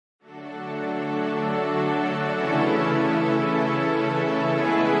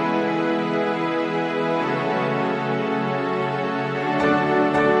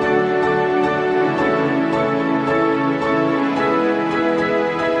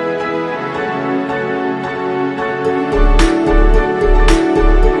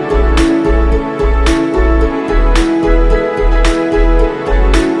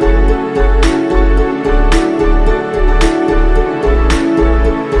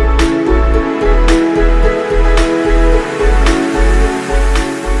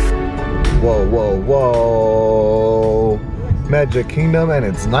Magic Kingdom and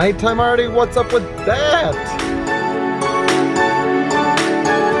it's nighttime already? What's up with that?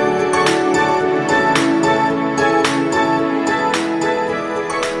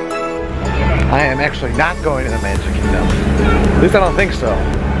 I am actually not going to the Magic Kingdom. At least I don't think so.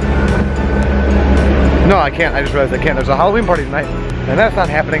 No, I can't. I just realized I can't. There's a Halloween party tonight, and that's not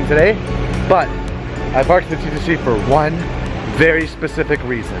happening today. But I parked the TTC for one very specific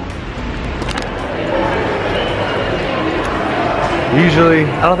reason. Usually,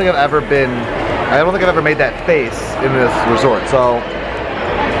 I don't think I've ever made that face in this resort. So,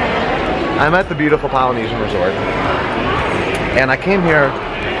 I'm at the beautiful Polynesian resort. And I came here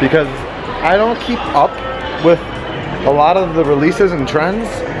because I don't keep up with a lot of the releases and trends,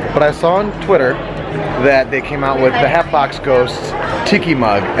 but I saw on Twitter that they came out with the Hatbox Ghost Tiki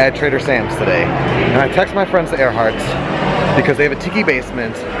mug at Trader Sam's today. And I texted my friends at Earhart's because they have a tiki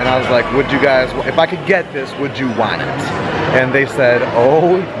basement, and I was like, would you guys, if I could get this, would you want it? And they said,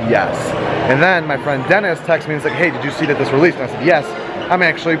 oh yes. And then my friend Dennis texted me and said, hey, did you see that this released? And I said, yes, I'm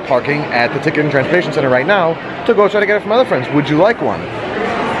actually parking at the Ticket and Transportation Center right now to go try to get it from other friends. Would you like one?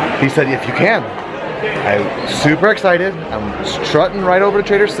 He said, if you can. I'm super excited. I'm strutting right over to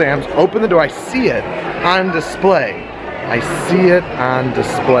Trader Sam's, open the door, I see it on display. I see it on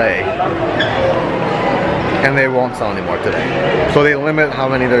display. And they won't sell anymore today. So they limit how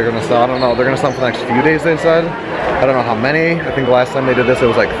many they're gonna sell. I don't know, they're gonna sell for the next few days, they said. I don't know how many. I think the last time they did this, it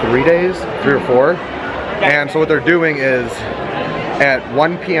was like 3 days, 3 or 4. And so what they're doing is, at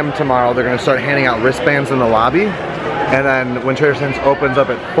 1 p.m. tomorrow, they're gonna start handing out wristbands in the lobby. And then when Trader Sam's opens up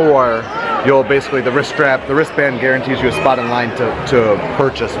at 4, you'll basically, the wristband guarantees you a spot in line to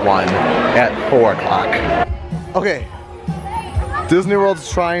purchase one at 4 o'clock. Okay, Disney World's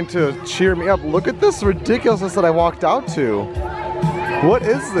trying to cheer me up. Look at this ridiculousness that I walked out to. What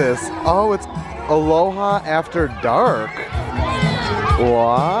is this? Oh, it's Aloha After Dark.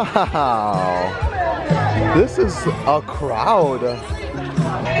 Wow. This is a crowd.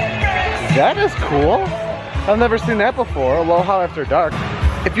 That is cool. I've never seen that before, Aloha After Dark.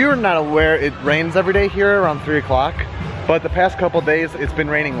 If you're not aware, it rains every day here around 3 o'clock, but the past couple days it's been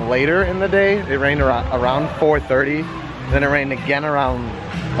raining later in the day. It rained around 4:30, then it rained again around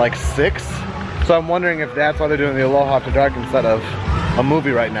like 6. So I'm wondering if that's why they're doing the Aloha After Dark instead of a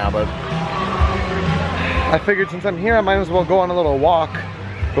movie right now, but I figured since I'm here I might as well go on a little walk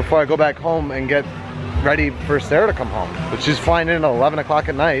before I go back home and get ready for Sarah to come home. But she's flying in at 11 o'clock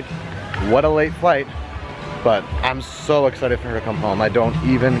at night. What a late flight. But I'm so excited for her to come home. I don't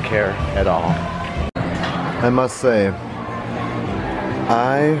even care at all. I must say,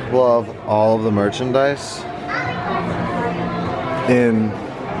 I love all of the merchandise in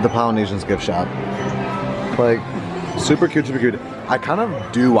the Polynesian's gift shop. Like, super cute, super cute. I kind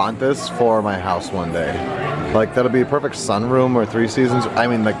of do want this for my house one day. Like, that'll be a perfect sunroom or 3 seasons. I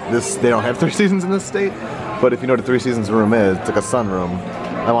mean, like this, they don't have 3 seasons in this state, but if you know what a 3 seasons room is, it's like a sunroom.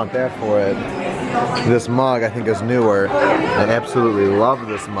 I want that for it. This mug I think is newer. I absolutely love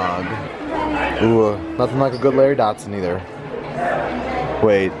this mug. Ooh, nothing like a good Larry Dotson either.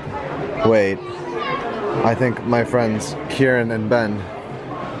 Wait. I think my friends Kieran and Ben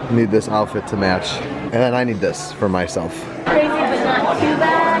need this outfit to match. And then I need this for myself. Crazy but not too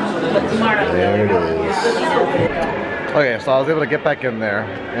bad, but smart. There it is. Okay, so I was able to get back in there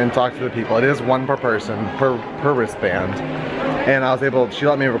and talk to the people. It is 1 per person, per wristband. And I was able, she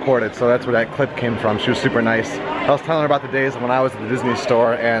let me record it, so that's where that clip came from. She was super nice. I was telling her about the days when I was at the Disney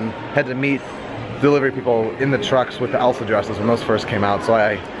store and had to meet delivery people in the trucks with the Elsa dresses when those first came out. So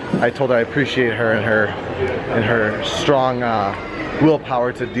I told her I appreciate her and her strong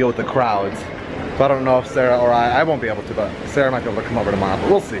willpower to deal with the crowds. So I don't know if Sarah or I won't be able to, but Sarah might be able to come over tomorrow, but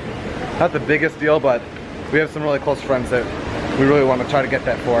we'll see. Not the biggest deal, but we have some really close friends that we really want to try to get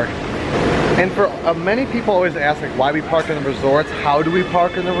that for. And for many people always ask like why we park in the resorts, how do we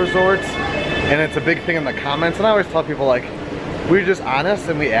park in the resorts? And it's a big thing in the comments, and I always tell people like, we're just honest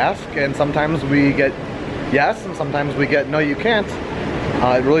and we ask, and sometimes we get yes, and sometimes we get no, you can't.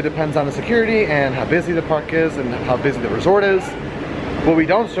 It really depends on the security and how busy the park is and how busy the resort is. What we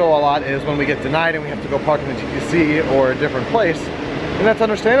don't show a lot is when we get denied and we have to go park in the TTC or a different place, and that's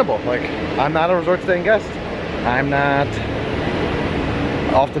understandable. Like, I'm not a resort staying guest. I'm not,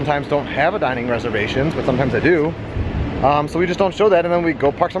 oftentimes don't have a dining reservations, but sometimes I do. So we just don't show that, and then we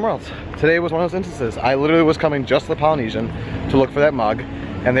go park somewhere else. Today was one of those instances. I literally was coming just to the Polynesian to look for that mug,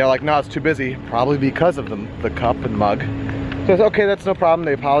 and they're like, no, it's too busy, probably because of the cup and mug. So I said, okay, that's no problem.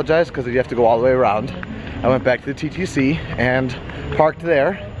 They apologized because you have to go all the way around. I went back to the TTC and parked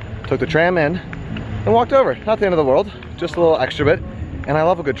there, took the tram in, and walked over. Not the end of the world, just a little extra bit. And I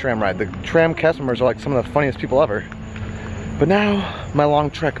love a good tram ride. The tram cast members are like some of the funniest people ever. But now, my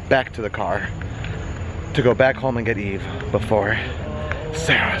long trek back to the car to go back home and get Eve before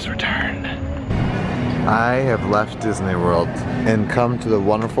Sarah's return. I have left Disney World and come to the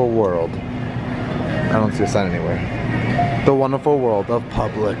wonderful world. I don't see a sign anywhere. The wonderful world of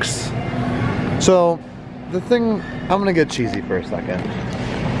Publix. So, the thing, I'm gonna get cheesy for a second.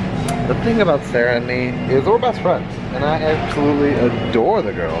 The thing about Sarah and me is we're best friends, and I absolutely adore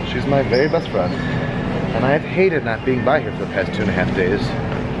the girl. She's my very best friend, and I have hated not being by here for the past 2.5 days.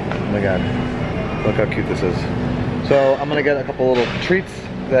 Oh my god, look how cute this is. So I'm gonna get a couple little treats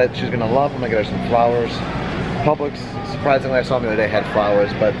that she's gonna love. I'm gonna get her some flowers. Publix, surprisingly, I saw them the other day, had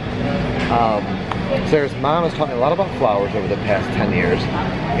flowers, but Sarah's mom has taught me a lot about flowers over the past 10 years,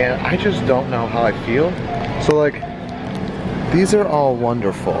 and I just don't know how I feel. So like, these are all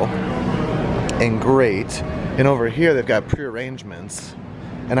wonderful and great, and over here they've got pre-arrangements,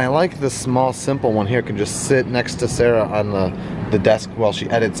 and I like the small simple one here can just sit next to Sarah on the desk while she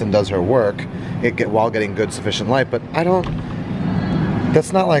edits and does her work while getting good sufficient light, but I don't,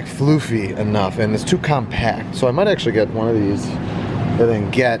 that's not like floofy enough, and it's too compact. So I might actually get one of these and then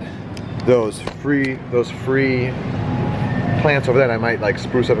get those free plants over there, and I might like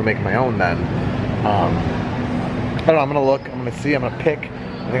spruce up and make my own then. I don't know, I'm gonna look, I'm gonna see, I'm gonna pick.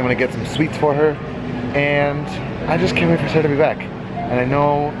 I think I'm gonna get some sweets for her, and I just can't wait for Sarah to be back. And I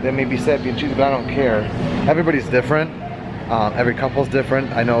know that may be sad being cheesy, but I don't care. Everybody's different. Every couple's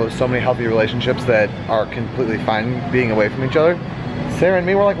different. I know so many healthy relationships that are completely fine being away from each other. Sarah and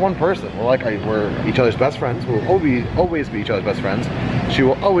me, we're like one person. We're each other's best friends. We'll always be each other's best friends. She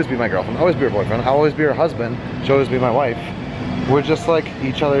will always be my girlfriend, always be her boyfriend. I'll always be her husband. She'll always be my wife. We're just like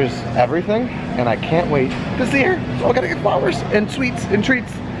each other's everything, and I can't wait to see her. So I gotta get flowers and sweets and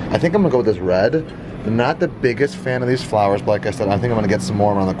treats. I think I'm gonna go with this red. I'm not the biggest fan of these flowers, but like I said, I think I'm gonna get some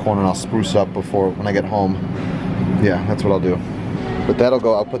more around the corner and I'll spruce up when I get home. Yeah, that's what I'll do. But that'll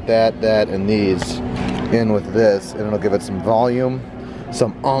go, I'll put that, and these in with this, and it'll give it some volume,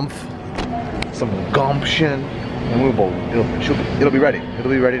 some oomph, some gumption, and it'll be ready.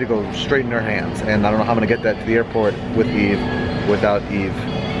 It'll be ready to go straight in her hands. And I don't know how I'm gonna get that to the airport with Eve without Eve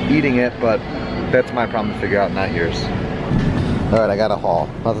eating it, but that's my problem to figure out, not yours. All right, I got a haul.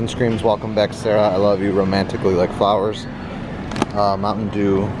 Nothing screams welcome back, Sarah. I love you romantically like flowers. Mountain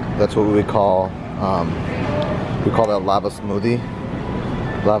Dew, that's what we call that lava smoothie.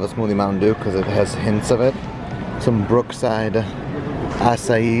 Lava smoothie Mountain Dew, because it has hints of it. Some Brookside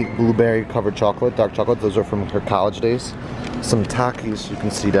acai blueberry covered chocolate, dark chocolate. Those are from her college days. Some Takis you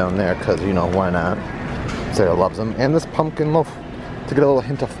can see down there, because you know, why not? Sarah loves them. And this pumpkin loaf to get a little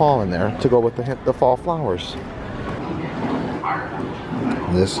hint of fall in there to go with the fall flowers.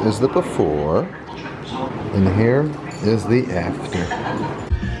 This is the before, and here is the after.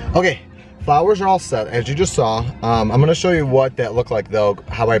 Okay, flowers are all set, as you just saw. I'm gonna show you what that looked like though,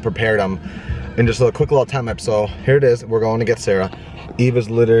 how I prepared them, in just a quick little time lapse. So here it is, we're going to get Sarah. Eve is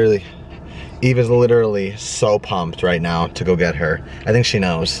literally so pumped right now to go get her. I think she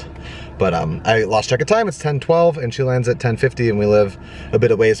knows. But I lost track of time, it's 10:12 and she lands at 10:50 and we live a bit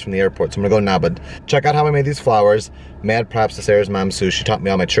of ways from the airport. So I'm gonna go now, but check out how I made these flowers. Mad props to Sarah's mom, Sue. She taught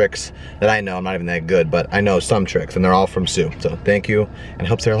me all my tricks that I know. I'm not even that good, but I know some tricks and they're all from Sue. So thank you, and I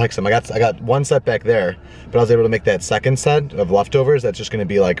hope Sarah likes them. I got one set back there, but I was able to make that second set of leftovers. That's just gonna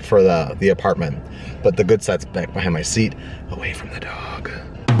be like for the apartment. But the good set's back behind my seat, away from the dog.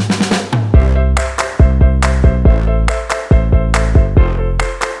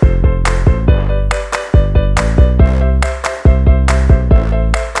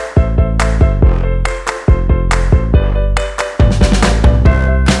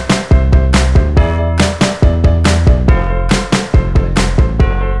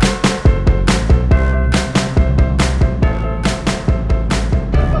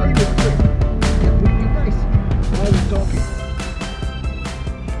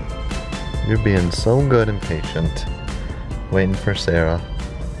 You're being so good and patient, waiting for Sarah.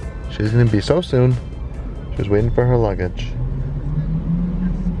 She's gonna be so soon. She's waiting for her luggage.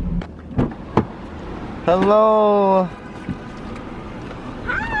 Hello!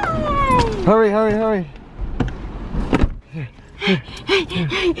 Hi! Hurry, hurry, hurry!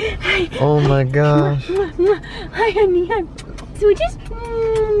 Oh my gosh. Hi, honey. Hi. Switches?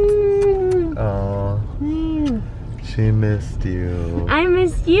 Oh. She missed you. I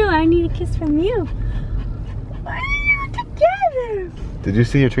missed you. I need a kiss from you. We're together. Did you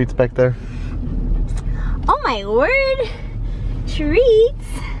see your treats back there? Oh my word. Treats.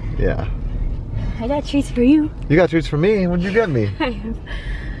 Yeah. I got treats for you. You got treats for me? What did you get me? I have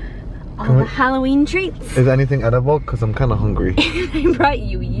All the Halloween treats. Is anything edible? Because I'm kind of hungry. I brought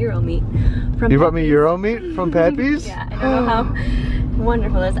you Euro meat from You brought me Euro meat from Pappy's? Yeah, I don't know how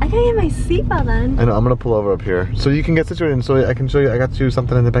wonderful it is. I gotta get my seatbelt on. I know, I'm gonna pull over up here. So you can get situated and so I can show you, I got you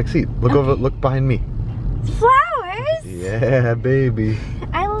something in the back seat. Look over, look behind me. Flowers? Yeah, baby.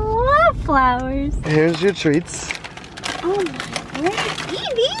 I love flowers. Here's your treats. Oh my word,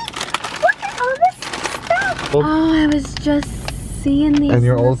 Evie! Look at all this stuff! Oh, I was just seeing these. And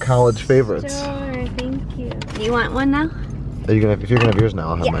your in the old college favorites. store. Thank you. Do you want one now? Are you gonna have, if you're gonna have yours now,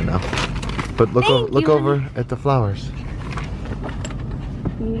 I'll have mine now. But look Thank look you, over at the flowers.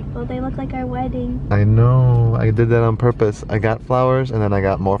 Beautiful. They look like our wedding. I know, I did that on purpose. I got flowers and then I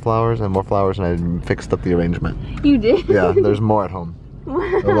got more flowers and I fixed up the arrangement. You did? Yeah, there's more at home. Wow.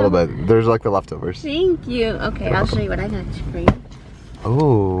 A little bit. There's like the leftovers. Thank you. Okay, I'll show you what I got for you.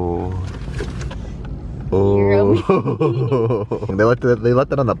 Oh. Oh. they left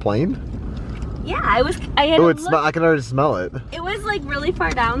it on the plane? Yeah, I had Oh, to look. I can already smell it. It was like really far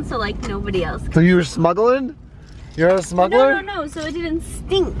down, so like nobody else could. So you were smuggling? You're a smuggler? No, so it didn't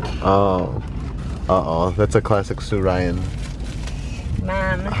stink. Oh. Uh-oh, that's a classic Sue Ryan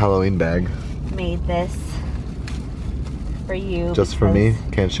Mom Halloween bag. made this for you. Just for me?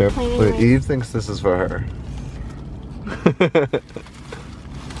 Can't share? Plain Wait, rice. Eve thinks this is for her.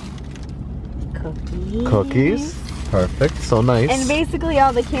 Cookies. Cookies? Perfect, so nice. And basically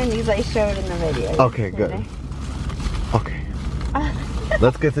all the candies I showed in the video. Okay, good. Okay.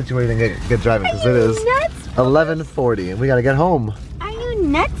 Let's get situated and get driving because it is nuts? 11:40 and we gotta get home. Are you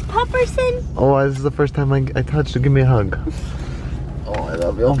nuts, Pupperson? Oh, this is the first time I touched you. Give me a hug. Oh, I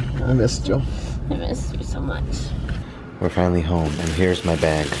love you. I missed you. I miss you so much. We're finally home and here's my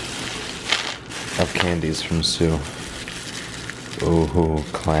bag of candies from Sue. Ooh,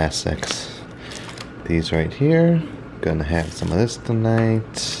 classics. These right here. Gonna have some of this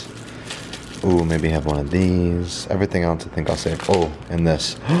tonight. Ooh, maybe have one of these. Everything else I think I'll save. Oh, and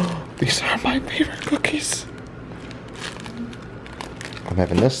this. These are my favorite cookies. I'm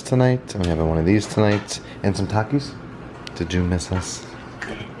having this tonight. I'm having one of these tonight. And some Takis. Did you miss us?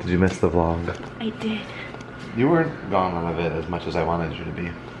 Did you miss the vlog? I did. You weren't gone on a bit as much as I wanted you to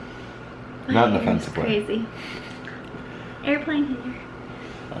be. Not in an offensive way. Crazy. Airplane here.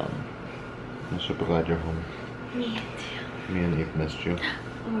 I'm super glad you're home. Me too. Me and Eve missed you.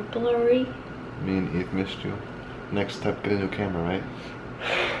 Or blurry. Me and Eve missed you. Next step, get a new camera, right?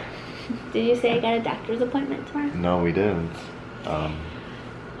 Did you say I got a doctor's appointment tomorrow? No, we didn't.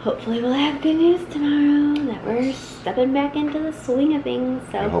 Hopefully we'll have good news tomorrow that we're stepping back into the swing of things.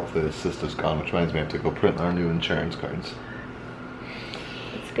 So hopefully the cyst gone, which reminds me I have to go print our new insurance cards.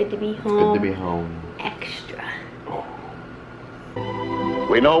 it's good to be It's home. good to be home. Extra.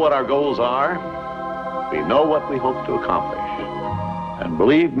 We know what our goals are. We know what we hope to accomplish. And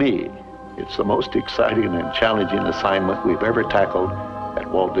believe me, it's the most exciting and challenging assignment we've ever tackled at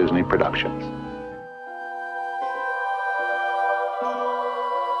Walt Disney Productions.